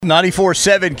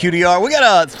94.7 QDR. We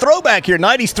got a throwback here,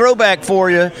 90s throwback for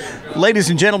you.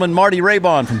 Ladies and gentlemen, Marty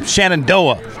Raybon from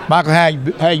Shenandoah. Michael,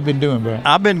 how you been doing, bro?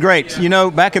 I've been great. You know,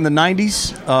 back in the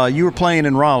 90s, you were playing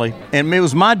in Raleigh, and it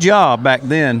was my job back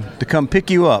then to come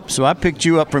pick you up. So I picked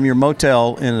you up from your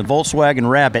motel in a Volkswagen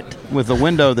Rabbit with a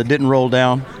window that didn't roll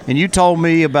down. And you told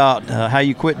me about how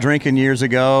you quit drinking years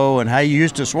ago and how you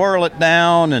used to swirl it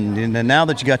down, and now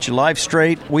that you got your life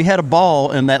straight. We had a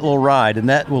ball in that little ride, and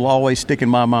that will always stick in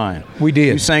my mind. We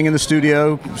did. You sang in the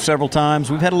studio several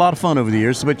times. We've had a lot of fun over the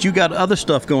years, but you got other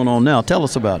stuff going on now. Tell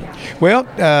us about it. Well,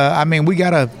 we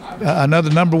got another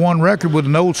number one record with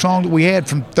an old song that we had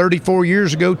from 34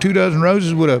 years ago, 2 Dozen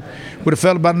Roses, with a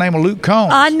fella by the name of Luke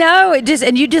Combs. I know.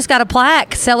 And you just got a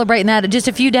plaque celebrating that just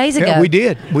a few days ago. Yeah, we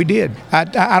did.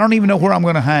 I don't even know where I'm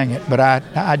going to hang it, but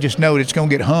I just know that it's going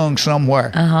to get hung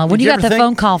somewhere. When you got the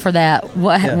phone call for that,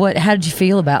 how did you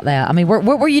feel about that? I mean, what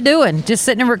were you doing? Just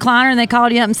sitting in a recliner and they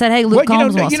called you up and said, "Hey, Luke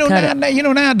Combs wants to cut it." You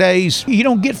know, nowadays you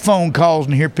don't get phone calls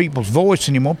and hear people's voice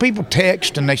anymore. People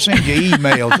text and they send you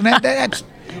emails, and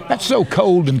that's so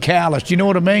cold and callous. You know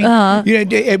what I mean? You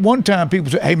know, at one time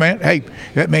people said, "Hey man,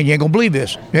 you ain't gonna believe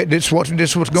this. This is what's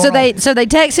going on." So they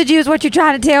texted you is what you're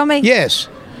trying to tell me? Yes.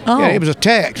 Oh. Yeah, it was a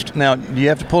text. Now, do you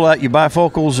have to pull out your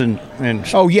bifocals and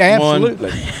oh yeah,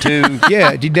 absolutely. 1, 2.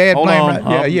 Yeah, your dad Hold playing on.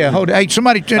 right. Yeah. Hold it. Hey,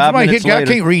 somebody hit. I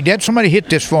can't read that. Somebody hit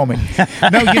this for me.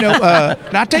 No, you know.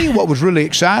 I tell you what was really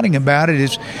exciting about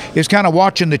it is kind of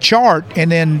watching the chart,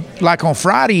 and then like on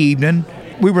Friday evening,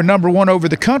 we were number one over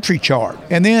the country chart,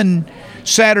 and then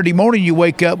Saturday morning you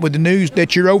wake up with the news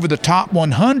that you're over the top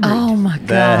 100. Oh my God!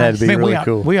 That had to be really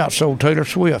cool. We outsold Taylor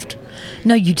Swift.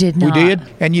 No, you did not. We did,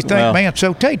 and you think, man,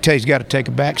 so Tay-Tay's got to take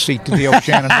a back seat to the old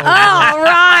Shenandoah. All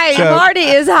right, Marty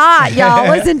is hot, y'all.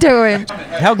 Listen to him.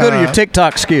 How good are your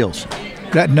TikTok skills?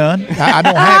 None. I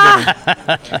don't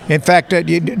have any. In fact, I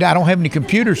don't have any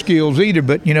computer skills either.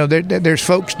 But you know, there's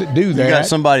folks that do that. You got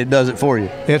somebody that does it for you.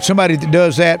 It's somebody that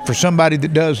does that for somebody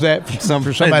that does that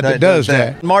for somebody that does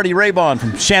that. Marty Raybon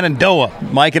from Shenandoah.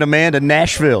 Mike and Amanda,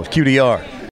 Nashville, QDR.